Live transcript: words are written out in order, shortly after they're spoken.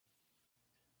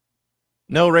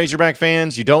No, Razorback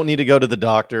fans, you don't need to go to the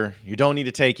doctor. You don't need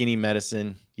to take any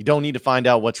medicine. You don't need to find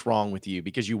out what's wrong with you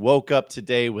because you woke up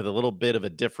today with a little bit of a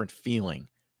different feeling.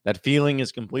 That feeling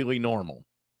is completely normal.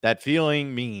 That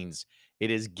feeling means it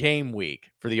is game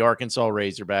week for the Arkansas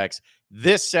Razorbacks.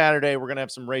 This Saturday, we're going to have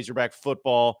some Razorback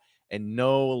football, and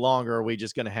no longer are we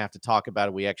just going to have to talk about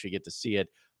it. We actually get to see it.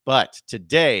 But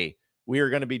today, we are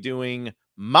going to be doing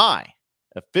my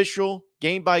official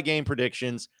game-by-game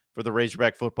predictions for the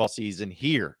Razorback football season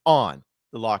here on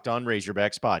the Locked On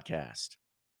Razorbacks podcast.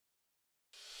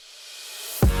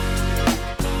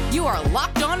 You are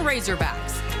Locked On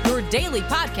Razorbacks, your daily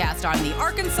podcast on the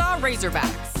Arkansas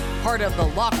Razorbacks, part of the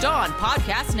Locked On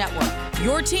Podcast Network,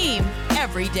 your team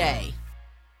every day.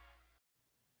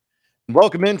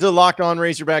 Welcome into the Locked On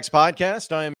Razorbacks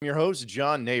podcast. I am your host,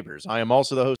 John Neighbors. I am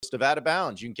also the host of Out of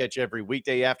Bounds. You can catch every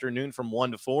weekday afternoon from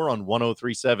 1 to 4 on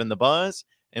 103.7 The Buzz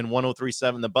and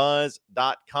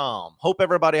 1037thebuzz.com. Hope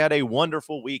everybody had a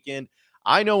wonderful weekend.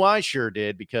 I know I sure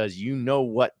did, because you know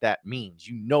what that means.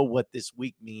 You know what this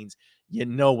week means. You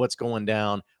know what's going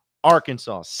down.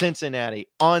 Arkansas, Cincinnati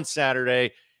on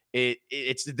Saturday.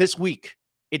 It's this week.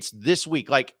 It's this week.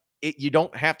 You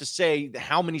don't have to say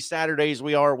how many Saturdays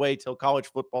we are away till college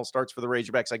football starts for the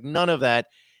Razorbacks. Like, none of that.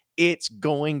 It's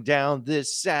going down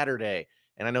this Saturday.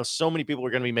 And I know so many people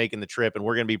are going to be making the trip, and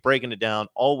we're going to be breaking it down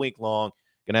all week long.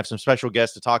 Going to have some special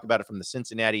guests to talk about it from the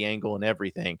Cincinnati angle and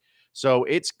everything. So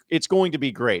it's going to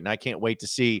be great, and I can't wait to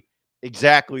see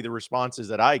exactly the responses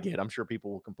that I get. I'm sure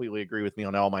people will completely agree with me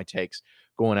on all my takes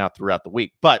going out throughout the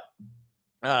week. But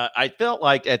I felt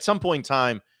like at some point in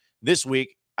time this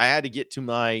week, I had to get to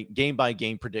my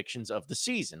game-by-game predictions of the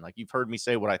season. Like, you've heard me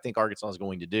say what I think Arkansas is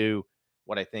going to do,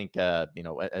 what I think,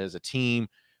 as a team,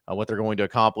 what they're going to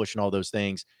accomplish and all those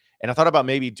things. And I thought about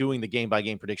maybe doing the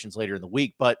game-by-game predictions later in the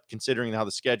week, but considering how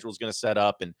the schedule is going to set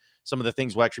up and some of the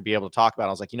things we'll actually be able to talk about, I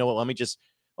was like, you know what, let me just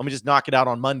knock it out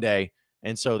on Monday.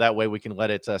 And so that way we can let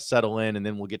it settle in, and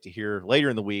then we'll get to hear later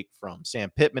in the week from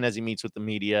Sam Pittman as he meets with the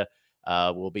media.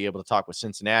 We'll be able to talk with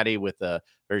Cincinnati with a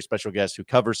very special guest who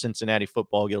covers Cincinnati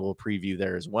football, get a little preview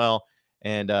there as well,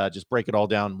 and just break it all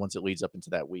down once it leads up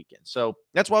into that weekend. So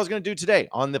that's what I was going to do today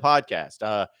on the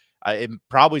podcast. It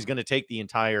probably is going to take the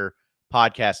entire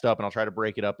podcast up, and I'll try to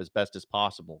break it up as best as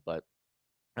possible. But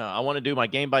I want to do my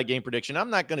game-by-game prediction. I'm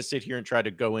not going to sit here and try to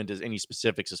go into any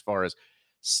specifics as far as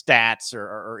stats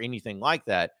or anything like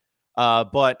that.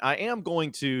 But I am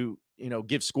going to,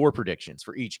 give score predictions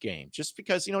for each game, just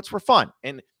because, it's for fun.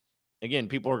 And again,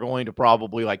 people are going to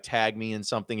probably tag me in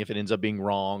something if it ends up being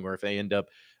wrong, or if they end up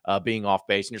being off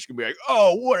base, and you're just going to be like,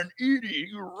 oh, what an idiot,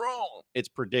 you're wrong. It's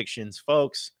predictions,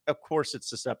 folks. Of course, it's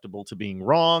susceptible to being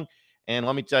wrong. And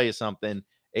let me tell you something,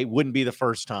 it wouldn't be the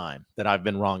first time that I've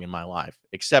been wrong in my life,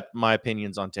 except my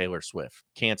opinions on Taylor Swift.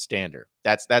 Can't stand her.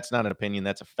 That's not an opinion.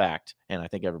 That's a fact. And I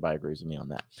think everybody agrees with me on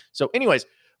that. So anyways,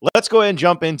 let's go ahead and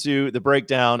jump into the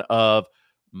breakdown of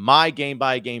my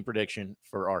game-by-game prediction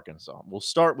for Arkansas. We'll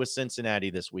start with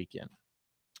Cincinnati this weekend.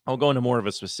 I'll go into more of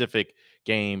a specific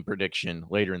game prediction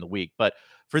later in the week. But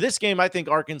for this game, I think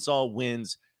Arkansas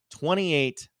wins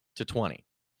 28-20.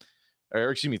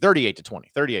 Or excuse me, 38-20.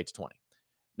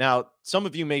 Now, some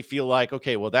of you may feel like,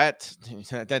 okay, well, that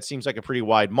seems like a pretty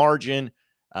wide margin.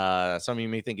 Some of you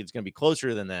may think it's going to be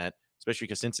closer than that, especially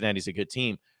because Cincinnati's a good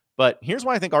team. But here's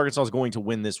why I think Arkansas is going to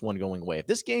win this one going away. If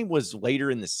this game was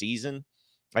later in the season,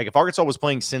 like if Arkansas was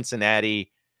playing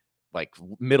Cincinnati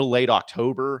late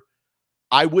October,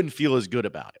 I wouldn't feel as good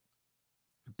about it.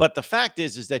 But the fact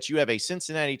is that you have a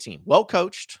Cincinnati team, well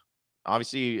coached,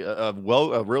 obviously a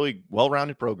really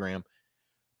well-rounded program.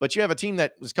 But you have a team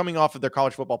that was coming off of their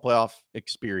college football playoff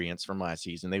experience from last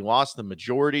season. They lost the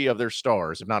majority of their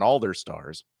stars, if not all their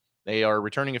stars. They are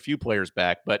returning a few players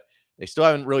back, but they still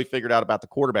haven't really figured out about the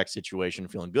quarterback situation,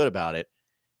 feeling good about it.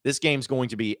 This game's going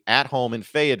to be at home in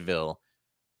Fayetteville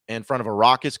in front of a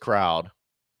raucous crowd.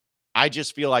 I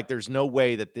just feel like there's no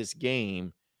way that this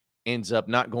game ends up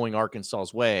not going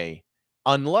Arkansas's way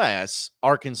unless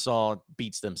Arkansas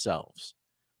beats themselves.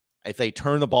 If they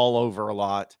turn the ball over a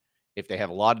lot, if they have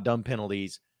a lot of dumb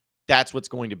penalties, that's what's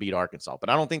going to beat Arkansas. But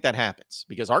I don't think that happens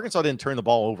because Arkansas didn't turn the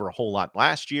ball over a whole lot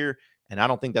last year, and I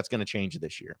don't think that's going to change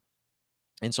this year.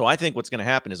 And so I think what's going to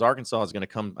happen is Arkansas is going to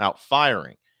come out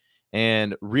firing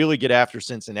and really get after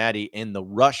Cincinnati in the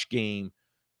rush game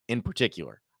in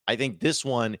particular. I think this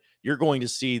one, you're going to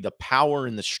see the power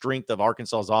and the strength of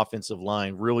Arkansas's offensive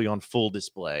line really on full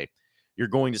display. You're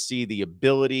going to see the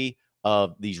ability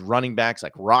of these running backs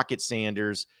like Rocket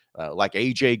Sanders, like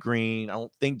AJ Green. I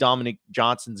don't think Dominic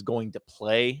Johnson's going to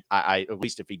play. I at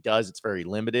least if he does, it's very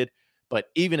limited. But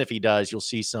even if he does, you'll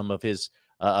see some of his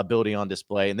ability on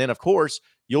display. And then, of course,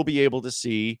 you'll be able to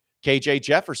see KJ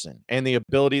Jefferson and the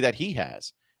ability that he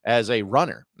has as a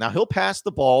runner. Now, he'll pass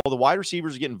the ball. The wide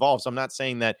receivers get involved. So I'm not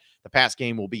saying that the pass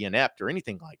game will be inept or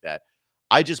anything like that.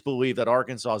 I just believe that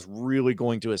Arkansas is really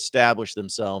going to establish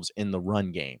themselves in the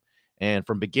run game. And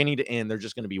from beginning to end, they're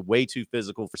just going to be way too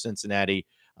physical for Cincinnati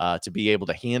to be able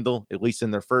to handle, at least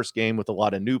in their first game with a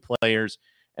lot of new players.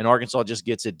 And Arkansas just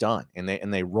gets it done, and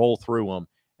they roll through them.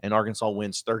 And Arkansas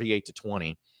wins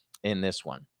 38-20 in this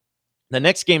one. The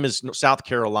next game is South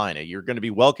Carolina. You're going to be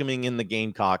welcoming in the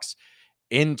Gamecocks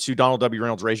into Donald W.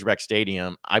 Reynolds Razorback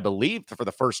Stadium, I believe, for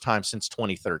the first time since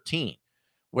 2013,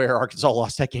 where Arkansas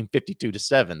lost that game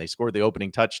 52-7. They scored the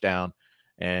opening touchdown,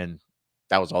 and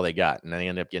that was all they got. And they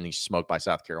ended up getting smoked by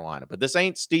South Carolina. But this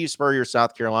ain't Steve Spurrier,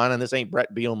 South Carolina, and this ain't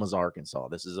Brett Bielema's Arkansas.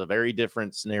 This is a very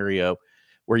different scenario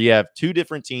where you have two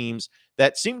different teams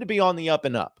that seem to be on the up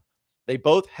and up. They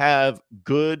both have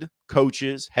good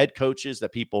coaches, head coaches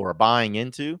that people are buying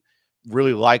into,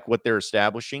 really like what they're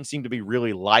establishing, seem to be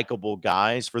really likable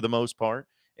guys for the most part,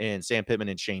 and Sam Pittman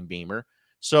and Shane Beamer.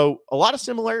 So a lot of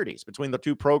similarities between the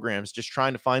two programs, just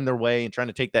trying to find their way and trying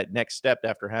to take that next step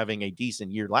after having a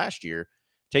decent year last year,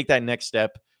 take that next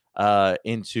step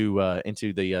into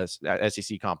the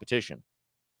SEC competition.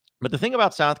 But the thing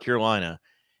about South Carolina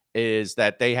is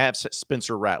that they have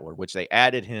Spencer Rattler, which they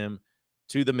added him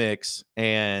to the mix.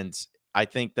 And I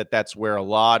think that that's where a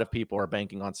lot of people are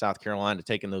banking on South Carolina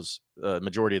taking those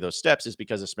majority of those steps is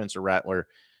because of Spencer Rattler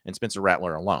and Spencer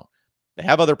Rattler alone. They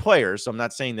have other players, so I'm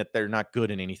not saying that they're not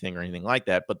good in anything or anything like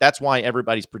that, but that's why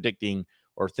everybody's predicting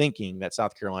or thinking that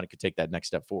South Carolina could take that next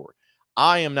step forward.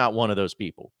 I am not one of those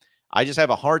people. I just have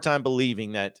a hard time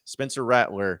believing that Spencer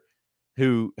Rattler,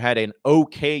 who had an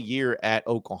okay year at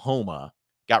Oklahoma,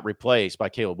 got replaced by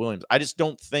Caleb Williams. I just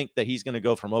don't think that he's going to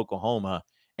go from Oklahoma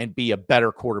and be a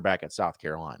better quarterback at South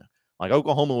Carolina. Like,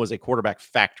 Oklahoma was a quarterback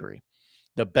factory,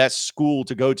 the best school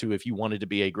to go to if you wanted to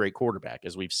be a great quarterback,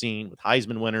 as we've seen with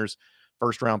Heisman winners,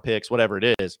 first-round picks, whatever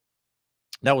it is.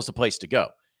 That was the place to go.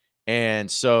 And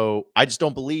so I just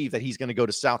don't believe that he's going to go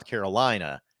to South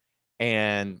Carolina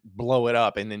and blow it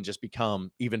up and then just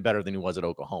become even better than he was at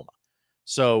Oklahoma.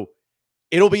 So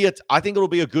I think it'll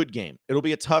be a good game. It'll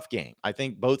be a tough game. I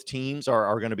think both teams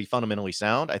are going to be fundamentally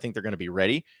sound. I think they're going to be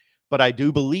ready. But I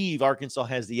do believe Arkansas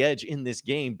has the edge in this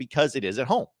game because it is at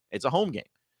home. It's a home game.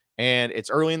 And it's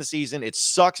early in the season. It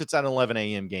sucks it's at an 11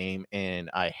 a.m. game, and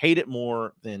I hate it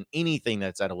more than anything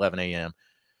that's at 11 a.m.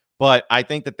 But I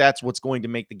think that that's what's going to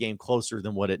make the game closer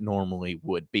than what it normally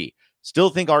would be. Still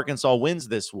think Arkansas wins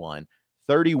this one,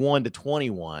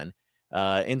 31-21.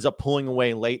 Ends up pulling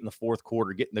away late in the fourth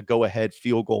quarter, getting the go-ahead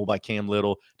field goal by Cam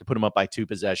Little to put them up by 2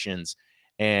 possessions.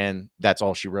 And that's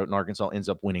all she wrote. And Arkansas ends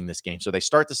up winning this game. So they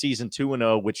start the season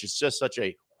 2-0, which is just such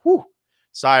a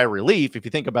sigh of relief. If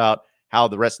you think about how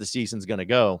the rest of the season's going to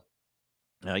go,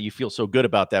 you feel so good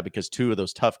about that because 2 of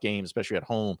those tough games, especially at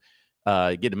home,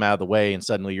 get them out of the way. And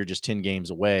suddenly you're just 10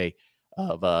 games away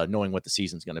of knowing what the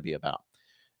season's going to be about.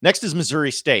 Next is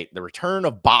Missouri State, the return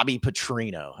of Bobby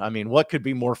Petrino. I mean, what could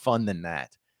be more fun than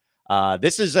that?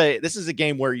 This is a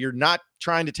game where you're not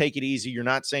trying to take it easy. You're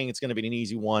not saying it's going to be an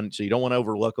easy one, so you don't want to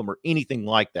overlook them or anything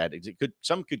like that.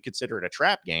 Some could consider it a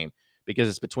trap game because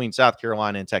it's between South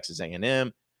Carolina and Texas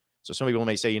A&M. So some people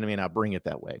may say, you may not bring it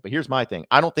that way. But here's my thing.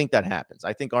 I don't think that happens.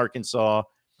 I think Arkansas,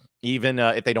 even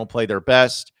if they don't play their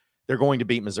best, they're going to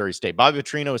beat Missouri State. Bobby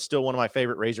Petrino is still one of my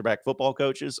favorite Razorback football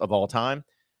coaches of all time.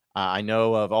 I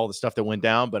know of all the stuff that went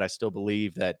down, but I still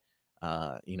believe that,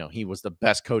 he was the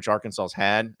best coach Arkansas's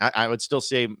had. I would still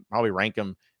say probably rank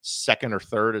him second or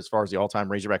third as far as the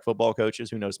all-time Razorback football coaches.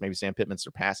 Who knows? Maybe Sam Pittman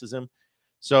surpasses him.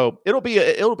 So it'll be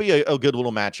a good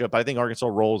little matchup. I think Arkansas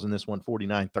rolls in this one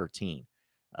 49-13.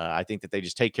 I think that they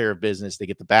just take care of business. They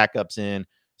get the backups in.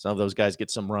 Some of those guys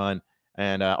get some run.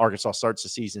 And Arkansas starts the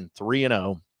season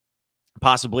 3-0,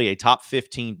 possibly a top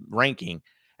 15 ranking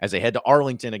as they head to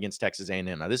Arlington against Texas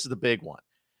A&M. Now, this is the big one.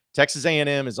 Texas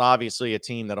A&M is obviously a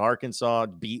team that Arkansas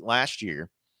beat last year,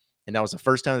 and that was the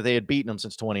first time that they had beaten them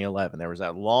since 2011. There was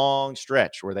that long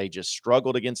stretch where they just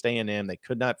struggled against A&M. They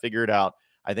could not figure it out.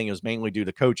 I think it was mainly due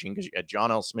to coaching because you had John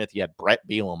L. Smith, you had Brett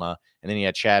Bielema, and then you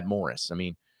had Chad Morris. I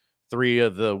mean, 3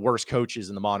 of the worst coaches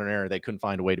in the modern era. They couldn't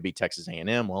find a way to beat Texas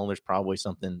A&M. Well, there's probably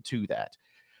something to that.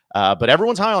 But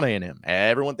everyone's high on A&M.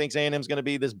 Everyone thinks A&M is going to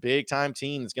be this big-time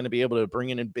team that's going to be able to bring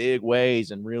in big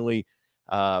ways and really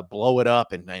blow it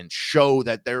up and show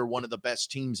that they're one of the best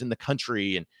teams in the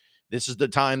country. And this is the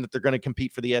time that they're going to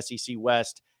compete for the SEC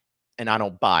West. And I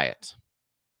don't buy it.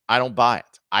 I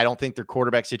don't think their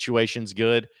quarterback situation's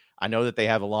good. I know that they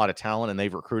have a lot of talent and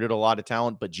they've recruited a lot of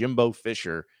talent, but Jimbo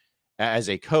Fisher as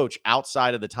a coach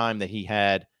outside of the time that he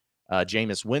had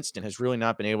Jameis Winston has really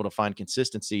not been able to find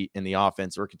consistency in the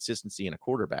offense or consistency in a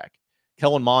quarterback.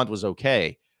 Kellen Mond was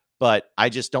okay, but I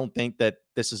just don't think that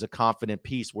this is a confident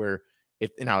piece where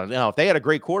if they had a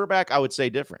great quarterback, I would say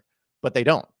different, but they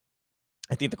don't.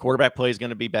 I think the quarterback play is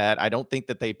going to be bad. I don't think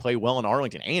that they play well in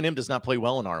Arlington. A&M does not play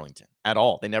well in Arlington at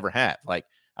all. They never have. Like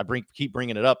keep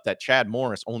bringing it up that Chad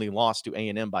Morris only lost to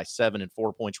A&M by 7 and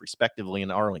 4 points respectively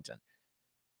in Arlington.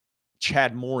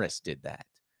 Chad Morris did that.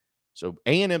 So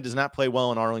A&M does not play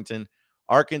well in Arlington.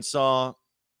 Arkansas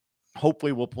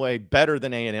hopefully will play better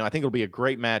than A&M. I think it'll be a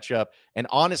great matchup. And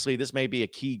honestly, this may be a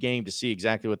key game to see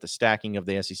exactly what the stacking of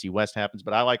the SEC West happens.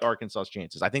 But I like Arkansas's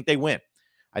chances. I think they win.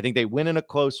 I think they win in a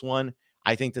close one.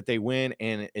 I think that they win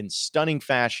in stunning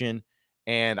fashion.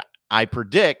 And I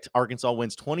predict Arkansas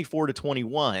wins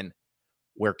 24-21,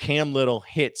 where Cam Little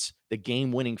hits the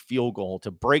game-winning field goal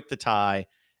to break the tie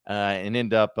and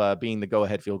end up being the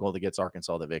go-ahead field goal that gets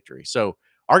Arkansas the victory. So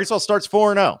Arkansas starts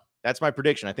 4-0. That's my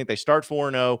prediction. I think they start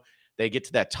 4-0. They get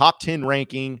to that top 10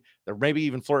 ranking. They're maybe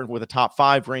even flirting with a top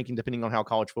 5 ranking, depending on how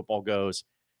college football goes.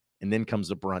 And then comes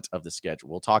the brunt of the schedule.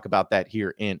 We'll talk about that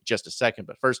here in just a second.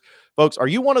 But first, folks, are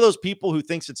you one of those people who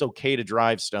thinks it's okay to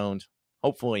drive stoned?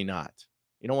 Hopefully not.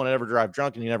 You don't want to ever drive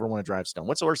drunk, and you never want to drive stoned.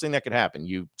 What's the worst thing that could happen?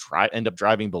 You end up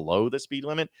driving below the speed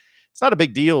limit? It's not a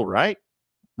big deal, right?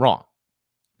 Wrong.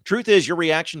 Truth is, your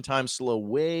reaction times slow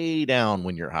way down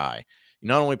when you're high. You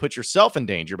not only put yourself in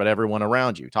danger, but everyone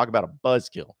around you. Talk about a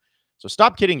buzzkill. So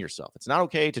stop kidding yourself. It's not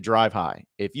okay to drive high.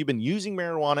 If you've been using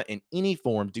marijuana in any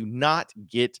form, do not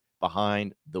get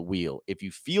behind the wheel. If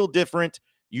you feel different,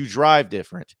 you drive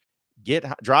different.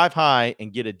 Drive high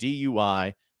and get a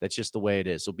DUI. That's just the way it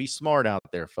is. So be smart out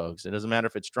there, folks. It doesn't matter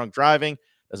if it's drunk driving.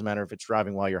 It doesn't matter if it's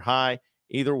driving while you're high.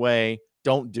 Either way,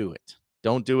 don't do it.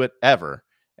 Don't do it ever.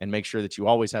 And make sure that you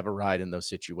always have a ride in those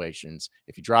situations.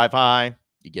 If you drive high,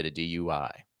 you get a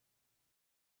DUI.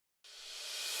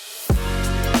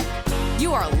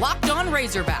 You are Locked On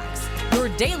Razorbacks, your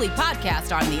daily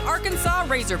podcast on the Arkansas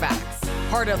Razorbacks.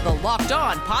 Part of the Locked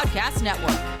On Podcast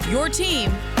Network, your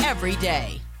team every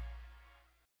day.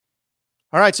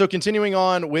 All right, so continuing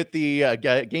on with the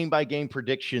game-by-game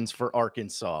predictions for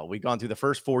Arkansas. We've gone through the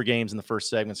first 4 games in the first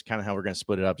segment. It's kind of how we're going to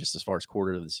split it up just as far as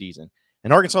quarter of the season.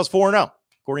 And Arkansas is 4-0,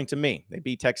 according to me. They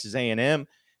beat Texas A&M,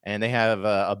 and they have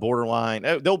a borderline.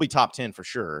 They'll be top 10 for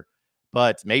sure,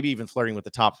 but maybe even flirting with the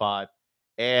top 5.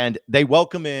 And they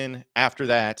welcome in, after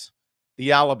that,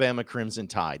 the Alabama Crimson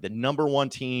Tide, the number 1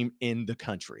 team in the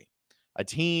country, a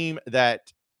team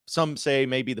that some say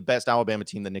may be the best Alabama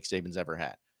team that Nick Saban's ever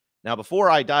had. Now, before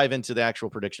I dive into the actual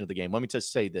prediction of the game, let me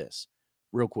just say this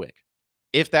real quick.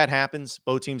 If that happens,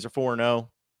 both teams are 4-0.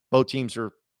 Both teams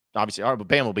are obviously,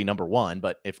 Alabama will be number 1,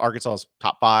 but if Arkansas is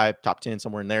top 5, top 10,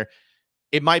 somewhere in there,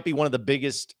 it might be one of the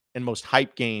biggest and most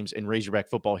hyped games in Razorback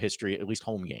football history, at least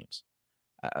home games.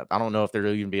 I don't know if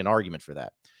there'll even be an argument for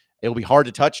that. It'll be hard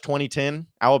to touch 2010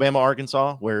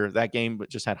 Alabama-Arkansas, where that game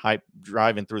just had hype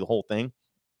driving through the whole thing.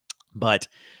 But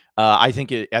I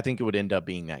think it would end up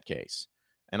being that case.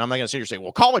 And I'm not going to sit here and say,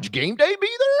 well, College Game Day be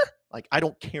there? Like, I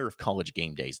don't care if College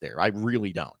Game Day's there. I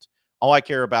really don't. All I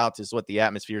care about is what the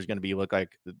atmosphere is going to look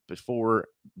like before,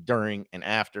 during, and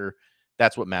after.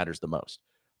 That's what matters the most.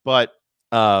 But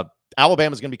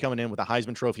Alabama's going to be coming in with a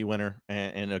Heisman Trophy winner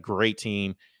and a great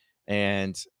team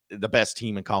and the best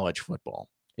team in college football.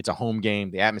 It's a home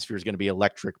game. The atmosphere is going to be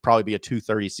electric. Probably be a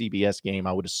 2:30 CBS game,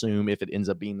 I would assume, if it ends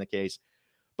up being the case.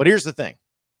 But here's the thing.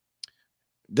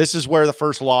 This is where the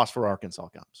first loss for Arkansas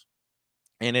comes.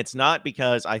 And it's not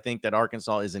because I think that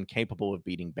Arkansas is incapable of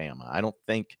beating Bama. I don't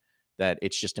think that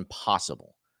it's just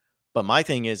impossible. But my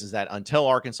thing is that until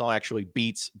Arkansas actually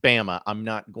beats Bama, I'm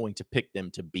not going to pick them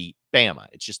to beat Bama.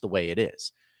 It's just the way it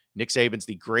is. Nick Saban's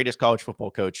the greatest college football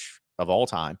coach of all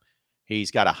time.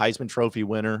 He's got a Heisman Trophy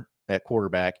winner at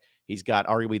quarterback. He's got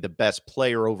arguably the best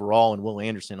player overall in Will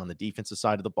Anderson on the defensive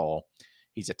side of the ball.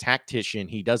 He's a tactician.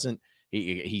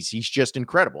 He's just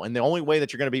incredible. And the only way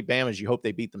that you're going to beat Bama is you hope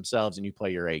they beat themselves and you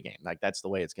play your A game. Like, that's the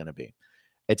way it's going to be.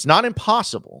 It's not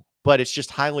impossible, but it's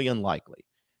just highly unlikely.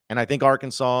 And I think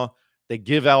Arkansas, they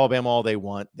give Alabama all they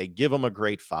want. They give them a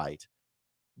great fight,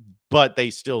 but they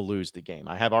still lose the game.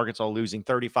 I have Arkansas losing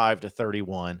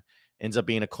 35-31. Ends up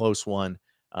being a close one,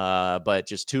 but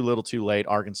just too little too late.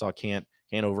 Arkansas can't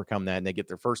overcome that, and they get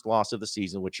their first loss of the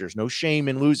season, which there's no shame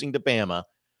in losing to Bama,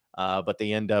 but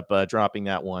they end up dropping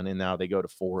that one, and now they go to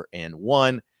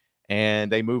 4-1,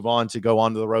 and they move on to go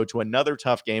on to the road to another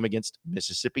tough game against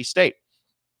Mississippi State.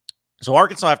 So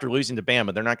Arkansas, after losing to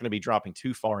Bama, they're not going to be dropping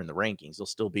too far in the rankings. They'll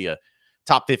still be a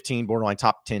top 15, borderline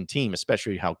top 10 team,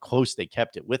 especially how close they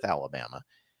kept it with Alabama.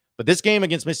 But this game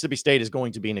against Mississippi State is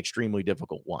going to be an extremely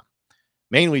difficult one,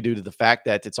 mainly due to the fact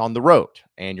that it's on the road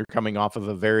and you're coming off of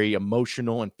a very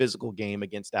emotional and physical game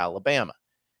against Alabama.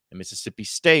 And Mississippi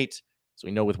State, as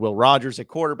we know, with Will Rogers at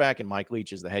quarterback and Mike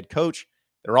Leach as the head coach,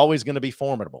 they're always going to be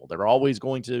formidable. They're always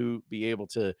going to be able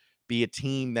to be a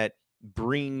team that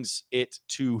brings it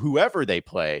to whoever they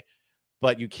play,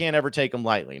 but you can't ever take them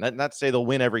lightly. Not to say they'll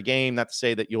win every game, not to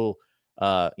say that you'll,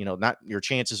 not your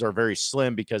chances are very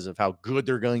slim because of how good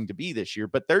they're going to be this year,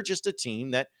 but they're just a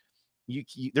team that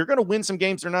they're going to win some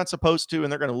games they're not supposed to,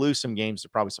 and they're going to lose some games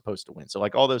they're probably supposed to win. So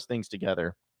like all those things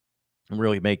together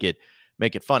really make it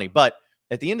funny. But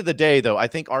at the end of the day, though, I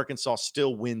think Arkansas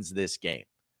still wins this game.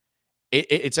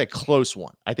 It's a close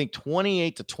one. I think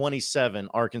 28-27,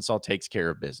 Arkansas takes care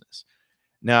of business.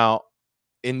 Now,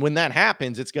 and when that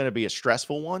happens, it's going to be a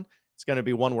stressful one. It's going to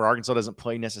be one where Arkansas doesn't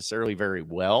play necessarily very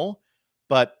well.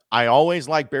 But I always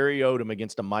like Barry Odom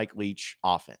against a Mike Leach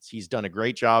offense. He's done a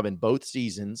great job in both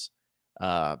seasons.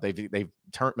 They've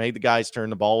made the guys turn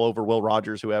the ball over, Will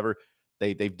Rogers, whoever.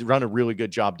 They've run a really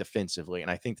good job defensively,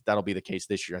 and I think that'll be the case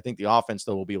this year. I think the offense,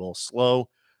 though, will be a little slow,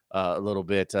 a little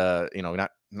bit,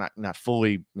 not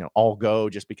fully, all go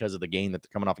just because of the game that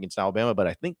they're coming off against Alabama. But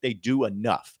I think they do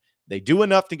enough. They do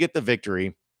enough to get the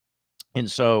victory, and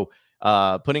so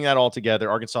putting that all together,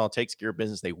 Arkansas takes care of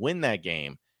business. They win that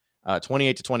game,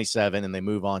 28-27, and they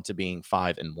move on to being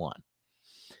 5-1.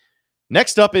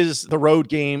 Next up is the road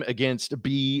game against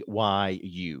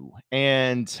BYU,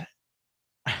 and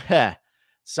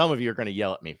some of you are going to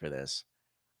yell at me for this.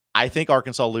 I think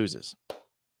Arkansas loses.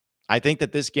 I think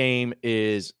that this game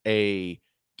is a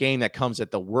game that comes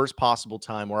at the worst possible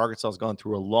time, where Arkansas has gone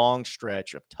through a long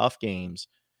stretch of tough games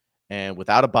and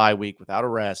without a bye week, without a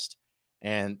rest,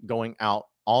 and going out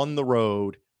on the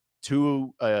road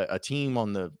to a team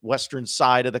on the western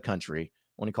side of the country.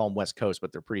 I want to call them West Coast,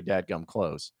 but they're pretty dadgum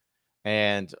close.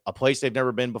 And a place they've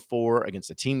never been before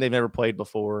against a team they've never played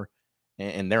before,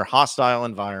 and their hostile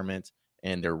environment,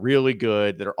 and they're really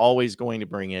good. They're always going to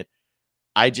bring it.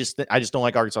 I just don't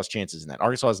like Arkansas's chances in that.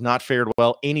 Arkansas has not fared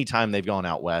well anytime they've gone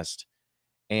out west,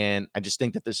 and I just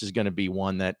think that this is going to be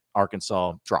one that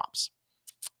Arkansas drops.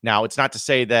 Now, it's not to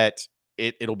say that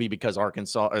it'll be because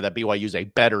Arkansas or that BYU is a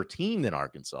better team than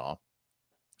Arkansas.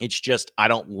 It's just I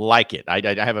don't like it. I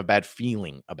have a bad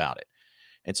feeling about it.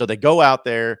 And so they go out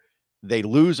there, they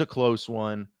lose a close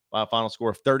one by a final score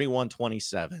of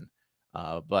 31-27.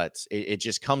 But it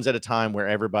just comes at a time where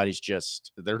everybody's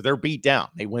just they're beat down.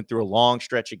 They went through a long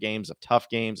stretch of games, of tough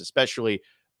games, especially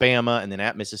Bama, and then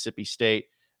at Mississippi State,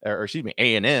 or excuse me,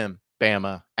 A&M,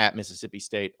 Bama, at Mississippi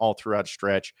State, all throughout a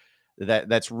stretch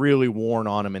that's really worn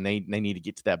on them, and they need to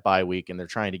get to that bye week, and they're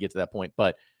trying to get to that point.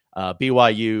 But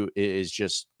BYU is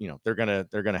just, they're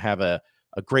gonna have a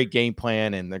great game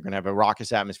plan, and they're gonna have a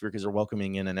raucous atmosphere because they're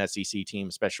welcoming in an SEC team,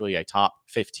 especially a top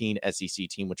 15 SEC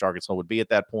team, which Arkansas would be at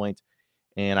that point.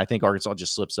 And I think Arkansas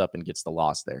just slips up and gets the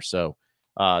loss there. So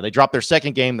they drop their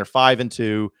second game. They're 5-2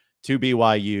 to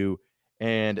BYU.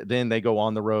 And then they go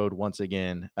on the road once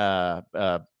again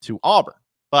to Auburn.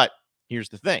 But here's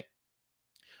the thing.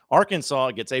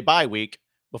 Arkansas gets a bye week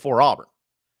before Auburn.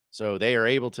 So they are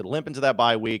able to limp into that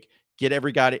bye week, get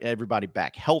everybody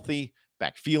back healthy,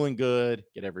 back feeling good,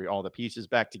 get all the pieces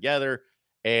back together,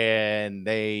 and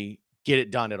they get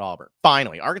it done at Auburn.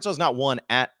 Finally, Arkansas has not won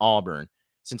at Auburn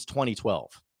since 2012,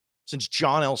 since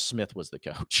John L. Smith was the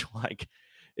coach.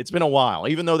 It's been a while,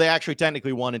 even though they actually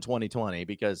technically won in 2020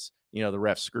 because, the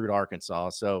refs screwed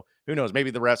Arkansas. So who knows?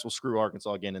 Maybe the refs will screw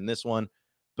Arkansas again in this one.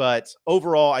 But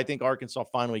overall, I think Arkansas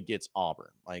finally gets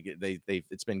Auburn.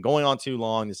 It's been going on too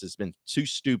long. This has been too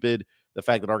stupid. The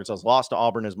fact that Arkansas has lost to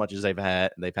Auburn as much as they've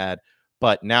had,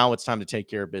 but now it's time to take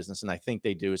care of business. And I think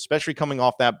they do, especially coming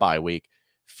off that bye week,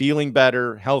 feeling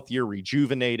better, healthier,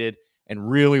 rejuvenated, and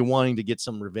really wanting to get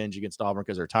some revenge against Auburn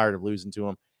because they're tired of losing to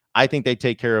them. I think they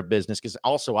take care of business because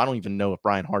also I don't even know if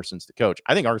Brian Harson's the coach.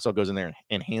 I think Arkansas goes in there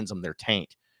and hands them their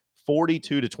taint.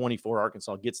 42-24,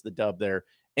 Arkansas gets the dub there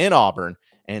in Auburn.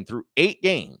 And through 8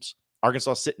 games,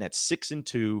 Arkansas sitting at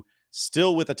 6-2,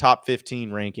 still with a top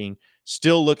 15 ranking,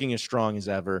 still looking as strong as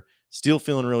ever, still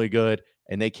feeling really good,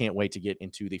 and they can't wait to get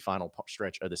into the final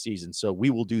stretch of the season. So we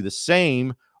will do the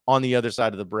same on the other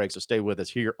side of the break. So stay with us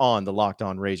here on the Locked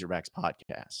On Razorbacks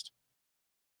podcast.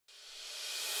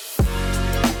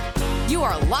 You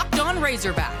are Locked On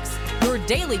Razorbacks, your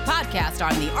daily podcast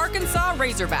on the Arkansas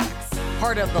Razorbacks,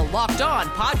 part of the Locked On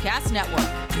Podcast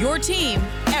Network, your team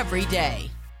every day.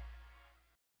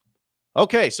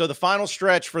 Okay, so the final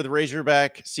stretch for the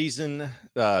Razorback season,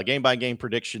 game-by-game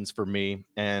predictions for me.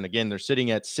 And again, they're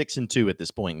sitting at 6-2 at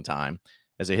this point in time.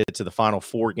 as they hit to the final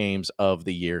 4 games of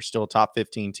the year. Still a top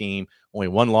 15 team, only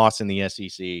 1 loss in the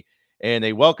SEC. And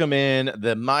they welcome in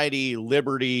the mighty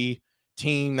Liberty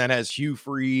team that has Hugh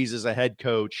Freeze as a head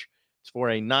coach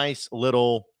for a nice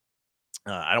little,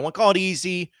 I don't want to call it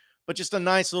easy, but just a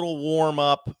nice little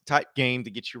warm-up type game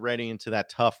to get you ready into that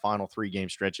tough final 3-game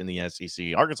stretch in the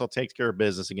SEC. Arkansas takes care of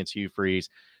business against Hugh Freeze.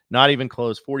 Not even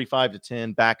close,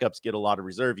 45-10. Backups get a lot of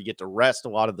reserve. You get to rest a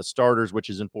lot of the starters, which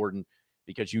is important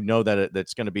because you know that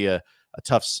that's going to be a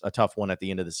tough one at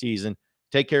the end of the season.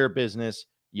 Take care of business.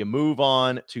 You move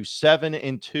on to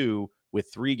 7-2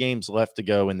 with 3 games left to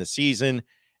go in the season,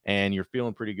 and you're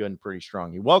feeling pretty good and pretty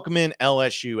strong. You welcome in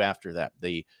LSU after that,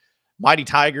 the Mighty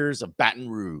Tigers of Baton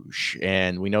Rouge,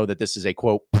 and we know that this is a,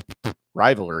 quote,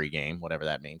 rivalry game, whatever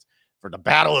that means, for the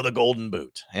Battle of the Golden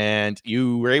Boot. And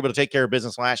you were able to take care of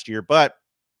business last year, but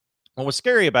what was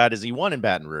scary about it is he won in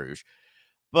Baton Rouge,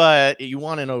 but you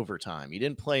won in overtime. You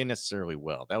didn't play necessarily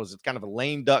well. That was kind of a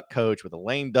lame duck coach with a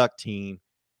lame duck team.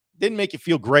 Didn't make you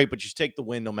feel great, but you take the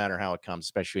win no matter how it comes,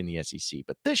 especially in the SEC.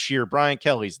 But this year, Brian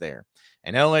Kelly's there,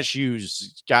 and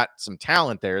LSU's got some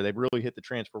talent there. They've really hit the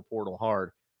transfer portal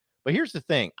hard. But here's the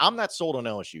thing. I'm not sold on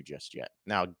LSU just yet.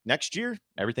 Now, next year,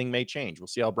 everything may change. We'll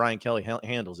see how Brian Kelly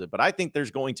handles it. But I think there's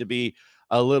going to be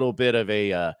a little bit of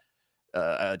a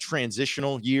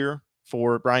transitional year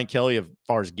for Brian Kelly as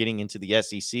far as getting into the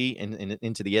SEC and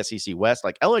into the SEC West.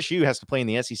 Like, LSU has to play in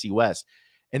the SEC West.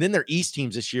 And then their East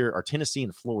teams this year are Tennessee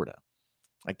and Florida.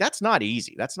 Like, that's not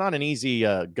easy. That's not an easy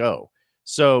go.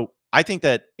 So I think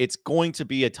that it's going to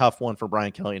be a tough one for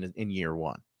Brian Kelly in year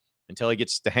one until he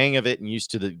gets the hang of it and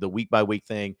used to the week-by-week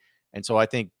thing. And so I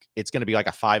think it's going to be like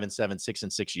a 5-7,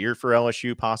 6-6 year for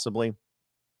LSU possibly.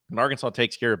 And Arkansas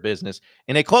takes care of business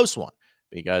in a close one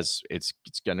because it's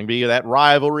going to be that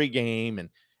rivalry game. And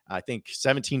I think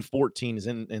 17-14 is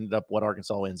ended up what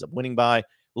Arkansas ends up winning by.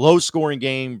 Low-scoring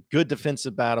game, good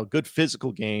defensive battle, good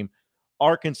physical game.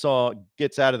 Arkansas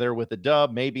gets out of there with a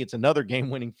dub. Maybe it's another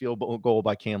game-winning field goal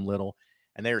by Cam Little.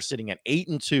 And they are sitting at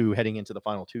 8-2 heading into the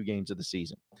final 2 games of the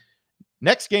season.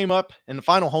 Next game up and the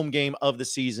final home game of the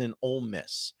season, Ole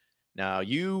Miss. Now,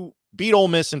 you beat Ole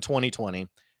Miss in 2020.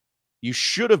 You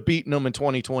should have beaten them in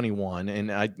 2021.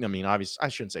 And I mean, obviously, I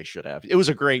shouldn't say should have. It was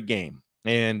a great game.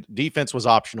 And defense was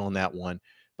optional in that one.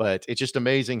 But it's just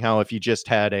amazing how if you just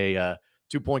had a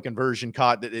 2-point conversion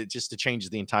caught, that it just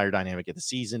changes the entire dynamic of the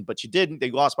season. But you didn't.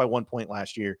 They lost by 1 point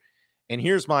last year. And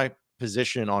here's my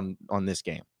position on this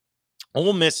game.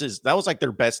 Ole Miss that was like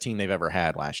their best team they've ever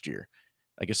had last year.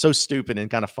 Like, it's so stupid and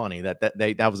kind of funny that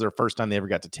was their first time they ever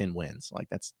got to 10 wins. Like,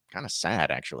 that's kind of sad,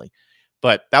 actually.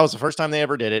 But that was the first time they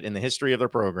ever did it in the history of their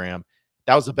program.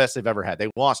 That was the best they've ever had.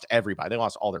 They lost everybody. They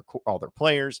lost all their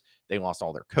players. They lost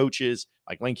all their coaches.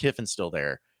 Like, Lane Kiffin's still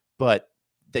there. But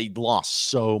they lost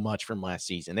so much from last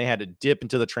season. They had to dip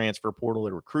into the transfer portal.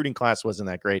 The recruiting class wasn't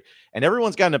that great. And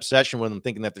everyone's got an obsession with them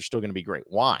thinking that they're still going to be great.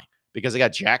 Why? Because they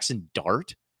got Jackson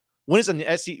Dart? When is a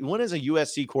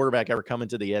USC quarterback ever come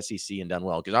into the SEC and done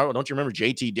well? Because don't you remember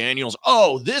JT Daniels?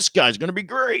 Oh, this guy's going to be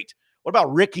great. What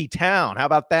about Ricky Town? How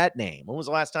about that name? When was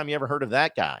the last time you ever heard of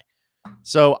that guy?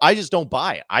 So I just don't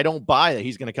buy it. I don't buy that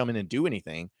he's going to come in and do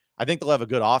anything. I think they'll have a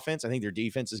good offense. I think their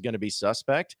defense is going to be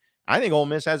suspect. I think Ole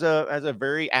Miss has a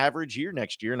very average year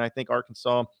next year, and I think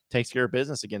Arkansas takes care of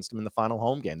business against them in the final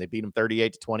home game. They beat them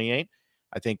 38-28.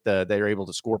 I think they're able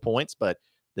to score points, but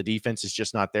the defense is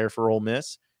just not there for Ole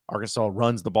Miss. Arkansas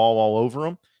runs the ball all over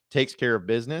them, takes care of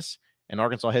business, and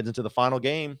Arkansas heads into the final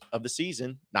game of the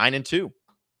season, 9-2,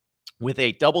 with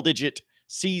a double-digit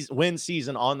win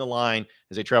season on the line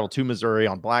as they travel to Missouri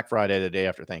on Black Friday, the day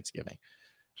after Thanksgiving.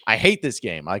 I hate this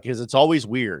game because it's always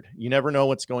weird. You never know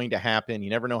what's going to happen. You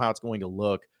never know how it's going to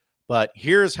look. But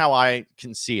here's how I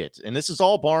can see it. And this is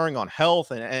all barring on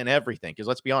health and everything. Because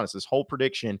let's be honest, this whole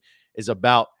prediction is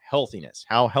about healthiness.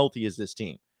 How healthy is this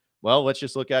team? Well, let's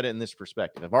just look at it in this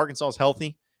perspective. If Arkansas is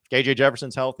healthy, if KJ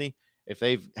Jefferson's healthy, if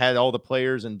they've had all the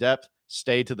players in depth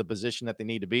stay to the position that they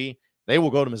need to be, they will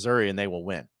go to Missouri and they will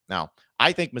win. Now,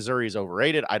 I think Missouri is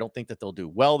overrated. I don't think that they'll do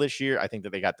well this year. I think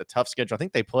that they got the tough schedule. I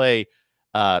think they play,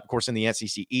 of course, in the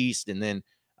SEC East, and then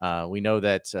we know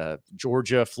that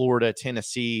Georgia, Florida,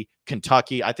 Tennessee,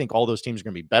 Kentucky, I think all those teams are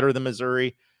going to be better than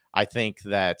Missouri. I think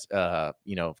that,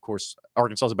 of course,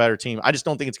 Arkansas is a better team. I just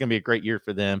don't think it's going to be a great year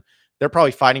for them. They're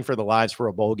probably fighting for the lives for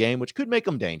a bowl game, which could make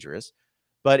them dangerous.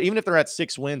 But even if they're at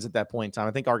 6 wins at that point in time,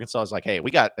 I think Arkansas is like, hey,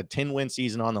 we got a 10-win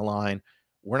season on the line.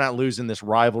 We're not losing this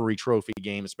rivalry trophy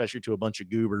game, especially to a bunch of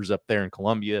goobers up there in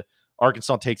Columbia.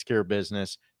 Arkansas takes care of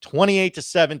business.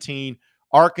 28-17.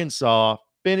 Arkansas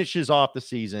finishes off the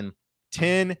season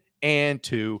 10-2,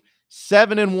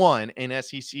 7-1 in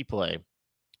SEC play.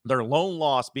 Their lone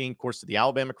loss being, of course, to the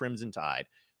Alabama Crimson Tide,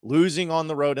 losing on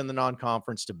the road in the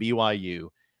non-conference to BYU,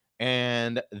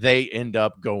 and they end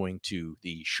up going to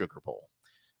the Sugar Bowl.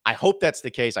 I hope that's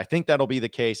the case. I think that'll be the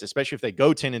case, especially if they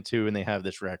go 10-2 and they have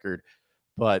this record.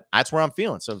 But that's where I'm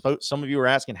feeling. So some of you are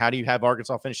asking, how do you have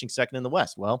Arkansas finishing second in the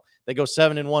West? Well, they go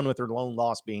 7-1 with their lone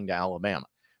loss being to Alabama.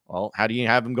 Well, how do you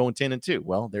have them going 10-2?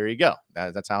 Well, there you go.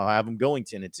 That's how I have them going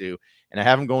 10-2. And I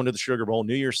have them going to the Sugar Bowl,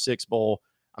 New Year's Six Bowl.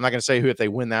 I'm not going to say who if they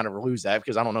win that or lose that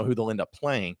because I don't know who they'll end up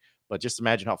playing. But just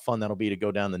imagine how fun that'll be to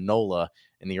go down the NOLA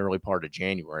in the early part of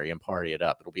January and party it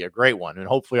up. It'll be a great one. And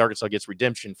hopefully Arkansas gets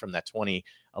redemption from that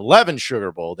 2011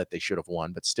 Sugar Bowl that they should have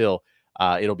won. But still,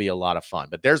 it'll be a lot of fun.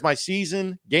 But there's my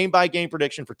season, game-by-game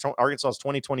prediction for Arkansas's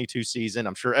 2022 season.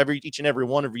 I'm sure each and every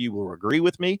one of you will agree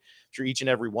with me. I'm sure each and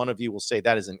every one of you will say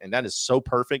that is so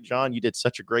perfect, John. You did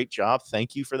such a great job.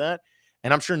 Thank you for that.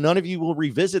 And I'm sure none of you will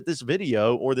revisit this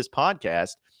video or this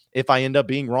podcast if I end up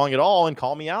being wrong at all and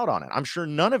call me out on it. I'm sure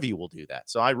none of you will do that.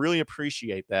 So I really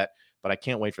appreciate that, but I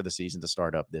can't wait for the season to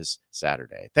start up this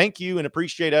Saturday. Thank you and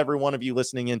appreciate every one of you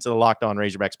listening into the Locked On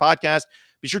Razorbacks podcast.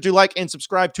 Be sure to like and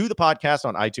subscribe to the podcast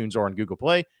on iTunes or on Google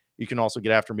Play. You can also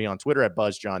get after me on Twitter at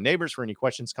BuzzJohnNeighbors for any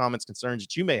questions, comments, concerns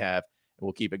that you may have, and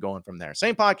we'll keep it going from there.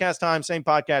 Same podcast time, same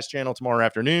podcast channel tomorrow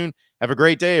afternoon. Have a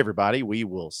great day, everybody. We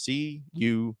will see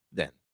you then.